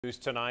News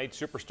tonight,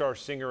 superstar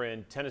singer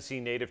and Tennessee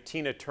native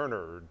Tina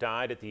Turner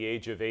died at the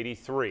age of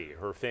 83.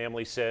 Her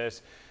family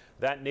says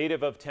that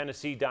native of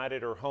Tennessee died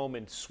at her home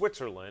in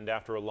Switzerland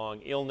after a long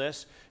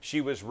illness.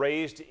 She was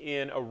raised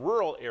in a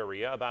rural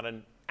area about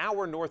an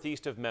hour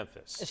northeast of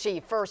Memphis. She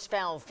first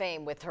found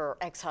fame with her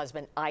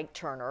ex-husband Ike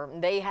Turner.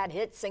 They had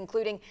hits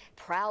including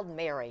Proud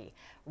Mary,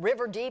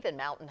 River Deep, and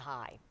Mountain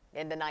High.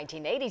 In the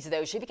 1980s,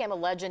 though, she became a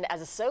legend as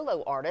a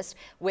solo artist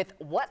with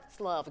What's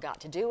Love Got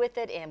to Do with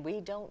It and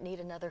We Don't Need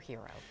Another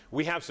Hero.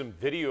 We have some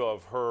video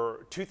of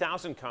her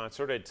 2000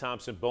 concert at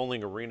Thompson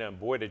Bowling Arena, and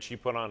boy, did she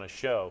put on a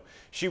show.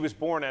 She was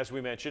born, as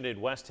we mentioned, in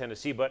West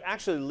Tennessee, but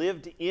actually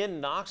lived in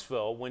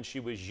Knoxville when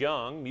she was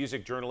young.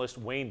 Music journalist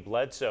Wayne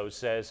Bledsoe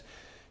says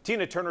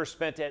Tina Turner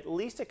spent at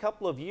least a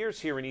couple of years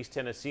here in East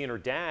Tennessee, and her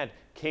dad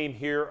came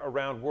here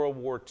around World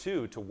War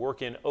II to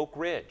work in Oak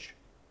Ridge.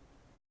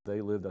 They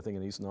lived, I think,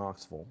 in East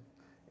Knoxville,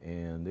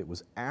 and it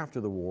was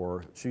after the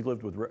war. She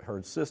lived with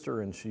her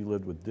sister, and she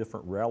lived with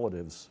different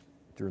relatives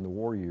during the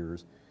war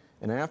years.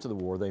 And after the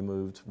war, they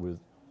moved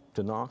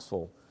to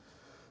Knoxville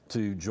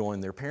to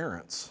join their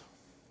parents.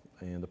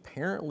 And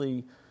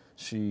apparently,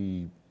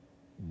 she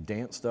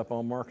danced up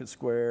on Market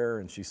Square,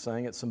 and she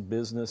sang at some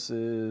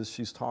businesses.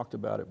 She's talked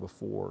about it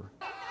before.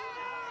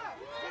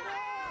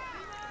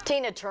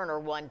 Tina Turner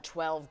won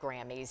 12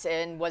 Grammys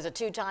and was a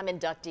two-time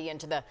inductee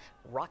into the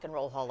Rock and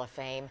Roll Hall of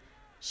Fame.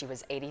 She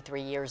was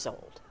 83 years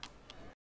old.